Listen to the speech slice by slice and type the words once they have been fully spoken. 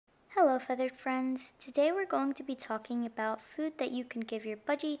Hello feathered friends, today we're going to be talking about food that you can give your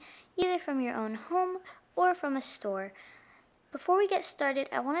budgie either from your own home or from a store. Before we get started,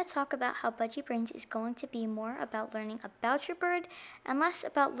 I want to talk about how Budgie Brains is going to be more about learning about your bird and less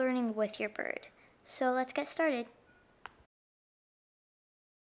about learning with your bird. So let's get started.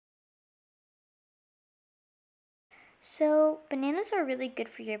 So bananas are really good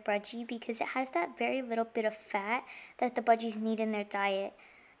for your budgie because it has that very little bit of fat that the budgies need in their diet.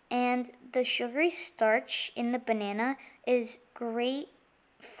 And the sugary starch in the banana is great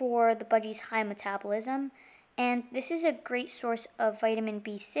for the budgie's high metabolism. And this is a great source of vitamin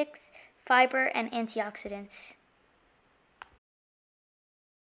B6, fiber, and antioxidants.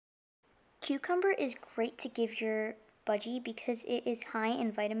 Cucumber is great to give your budgie because it is high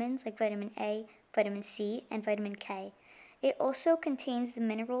in vitamins like vitamin A, vitamin C, and vitamin K. It also contains the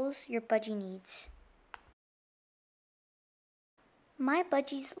minerals your budgie needs. My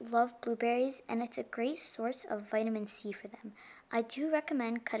budgies love blueberries and it's a great source of vitamin C for them. I do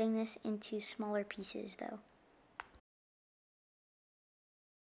recommend cutting this into smaller pieces though.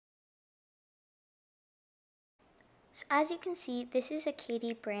 So as you can see, this is a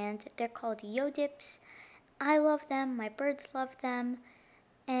Katy brand. They're called Yo Dips. I love them, my birds love them,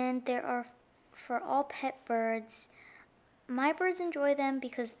 and they are for all pet birds. My birds enjoy them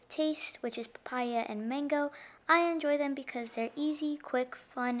because the taste, which is papaya and mango. I enjoy them because they're easy, quick,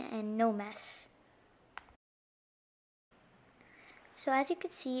 fun, and no mess. So as you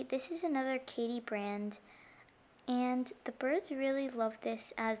can see, this is another Katy brand, and the birds really love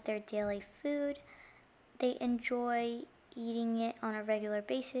this as their daily food. They enjoy eating it on a regular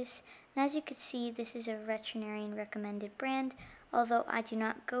basis, and as you can see, this is a veterinarian recommended brand. Although I do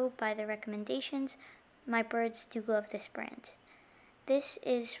not go by the recommendations, my birds do love this brand. This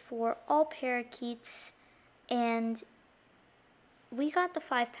is for all parakeets, and we got the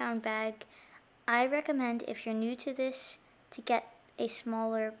 5-pound bag. I recommend, if you're new to this, to get a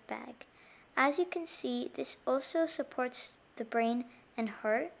smaller bag. As you can see, this also supports the brain and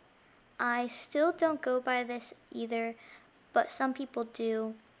heart. I still don't go by this either, but some people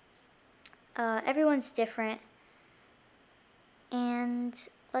do. Everyone's different. And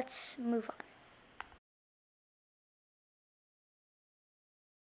let's move on.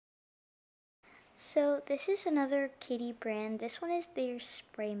 So this is another Katy brand. This one is their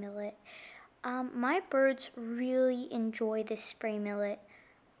spray millet. My birds really enjoy this spray millet.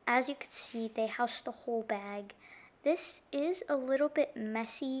 As you can see, they house the whole bag. This is a little bit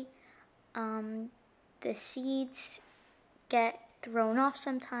messy. The seeds get thrown off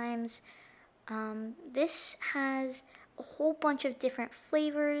sometimes. This has a whole bunch of different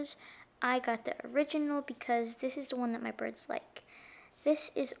flavors. I got the original because this is the one that my birds like.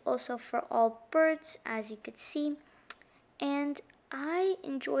 This is also for all birds, as you could see, and I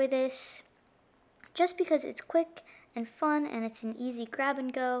enjoy this just because it's quick and fun and it's an easy grab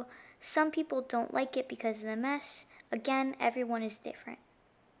and go. Some people don't like it because of the mess. Again, everyone is different.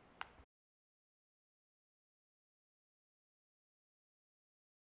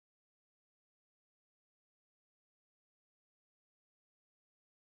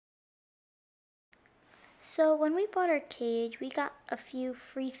 So when we bought our cage, we got a few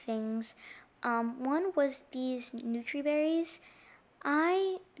free things. One was these Nutriberries.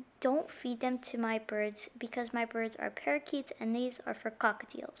 I don't feed them to my birds because my birds are parakeets and these are for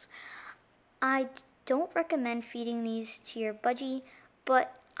cockatiels. I don't recommend feeding these to your budgie,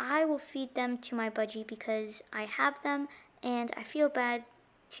 but I will feed them to my budgie because I have them and I feel bad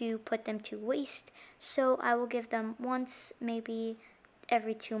to put them to waste. So I will give them once, maybe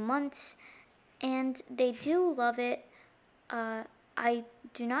every 2 months, and they do love it. I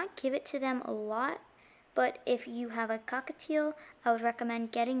do not give it to them a lot, but if you have a cockatiel, I would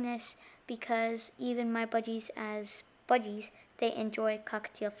recommend getting this because even my budgies as budgies, they enjoy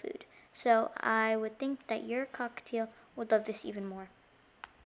cockatiel food. So I would think that your cockatiel would love this even more.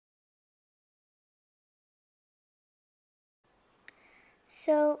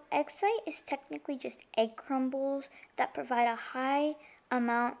 So egg-cite is technically just egg crumbles that provide a high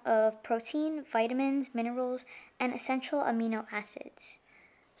amount of protein, vitamins, minerals, and essential amino acids.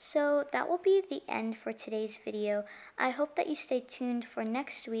 So that will be the end for today's video. I hope that you stay tuned for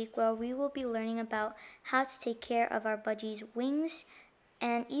next week where we will be learning about how to take care of our budgies' wings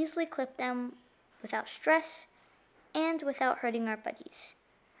and easily clip them without stress and without hurting our budgies.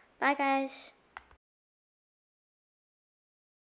 Bye guys!